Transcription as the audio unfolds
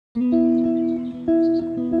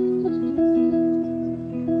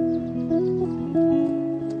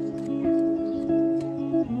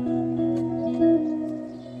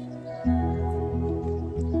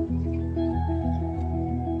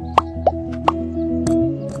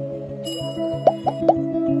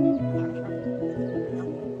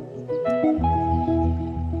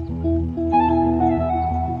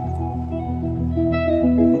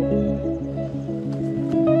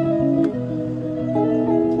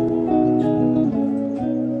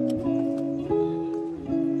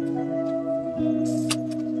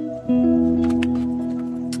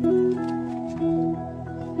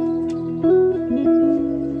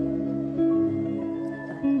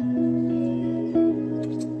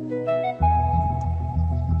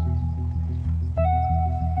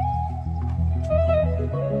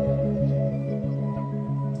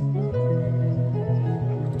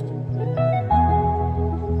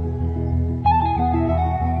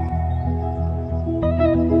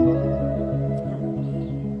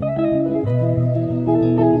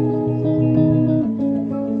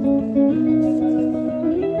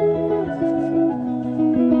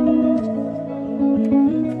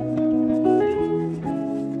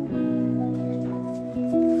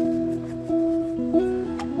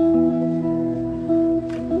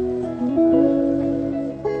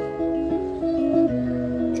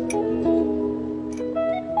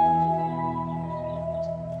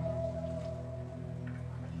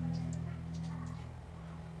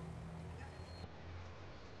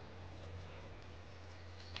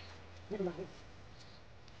life.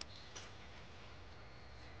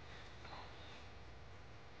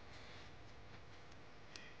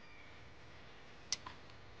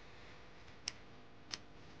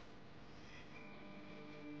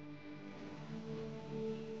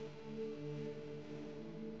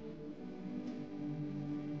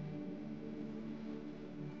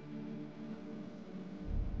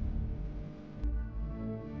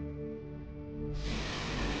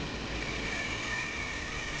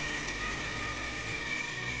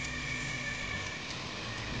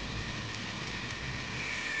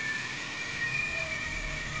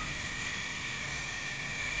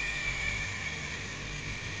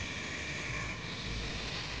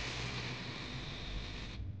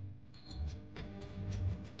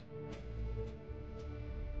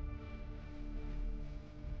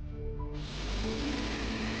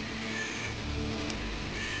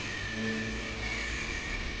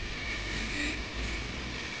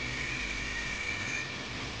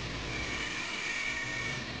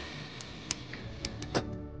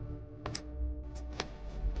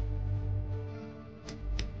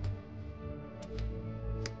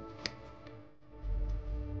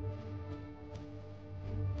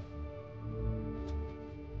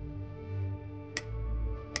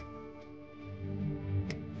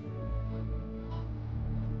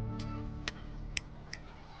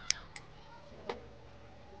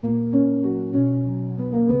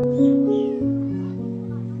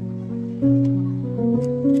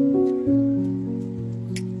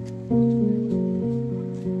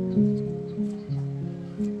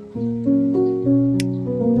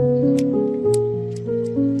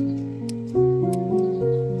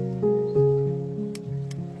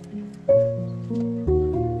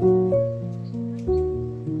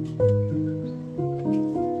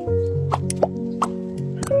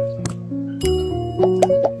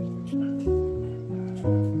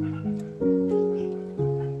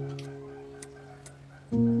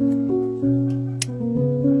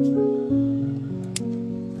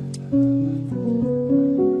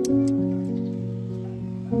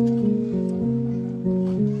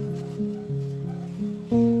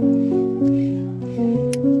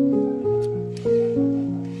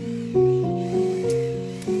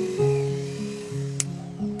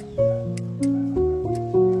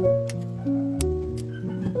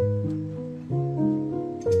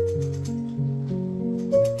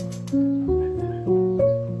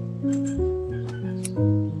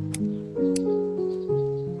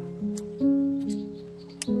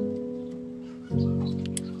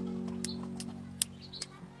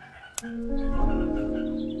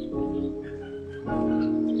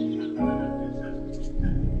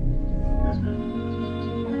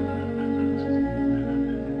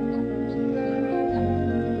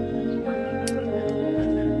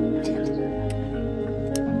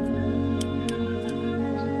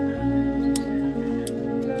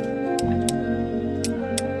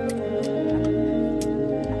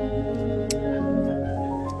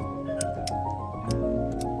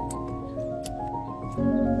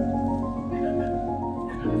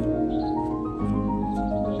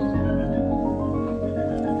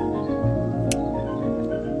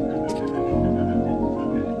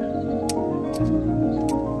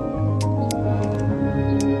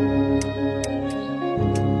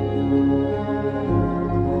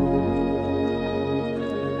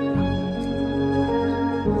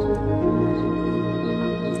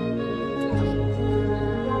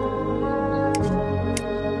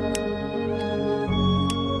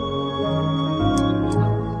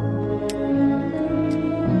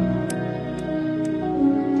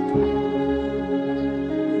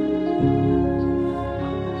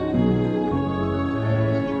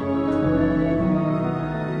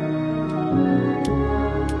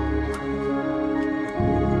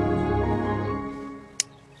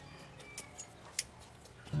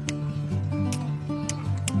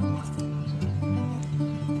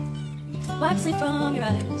 Wipe sleep from your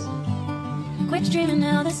eyes. Quit dreaming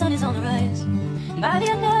now, the sun is on the rise. And by the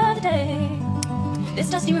end of the day, this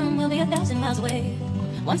dusty room will be 1,000 miles away.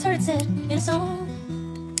 Once heard it said in a song,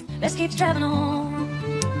 best keep traveling on.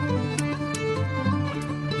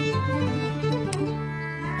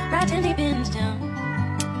 Right 10 deep into town,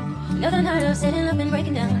 nothing heard of setting up and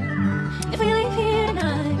breaking down. And if we leave here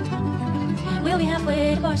tonight, we'll be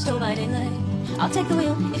halfway to Barstow by daylight. I'll take the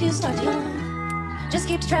wheel if you start to yawn. Just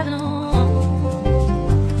keep traveling on.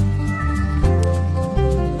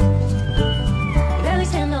 You barely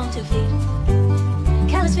stand on 2 feet.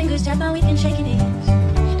 Callous fingers tap my weak and shaky knees.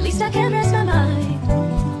 At least I can rest my mind.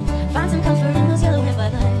 Find some comfort in those yellow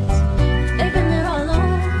headlight lights. They've been there all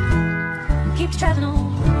along. Keep traveling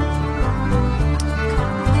on.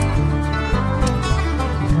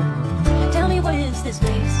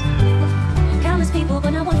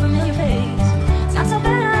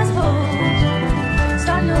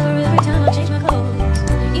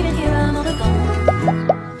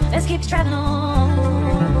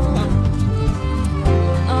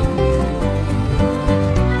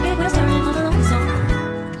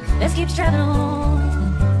 Let's keep striving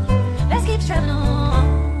on. Let's keep striving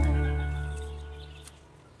on.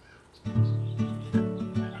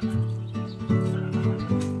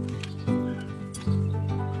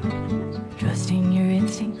 Trusting your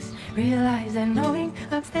instincts, realize that knowing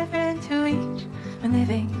looks different to each. When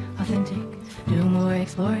living authentic, do more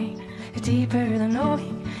exploring. It's deeper than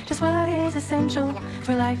knowing just what is essential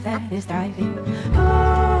for life that is thriving.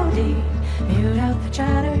 Go deep, mute out the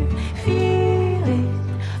chatter, feel it,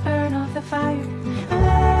 burn off the fire.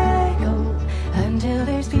 Let go until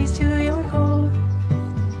there's peace to your core.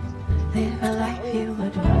 Live a life you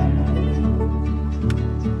adore.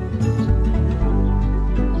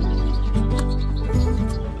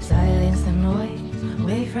 Silence the noise,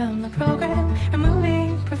 away from the program,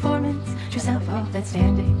 removing performance, true self, all that's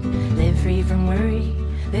standing. Live free from worry,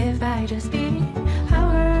 live by just being,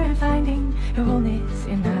 power and finding your wholeness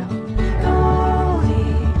in now. Go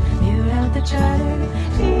deep, mute out the chatter,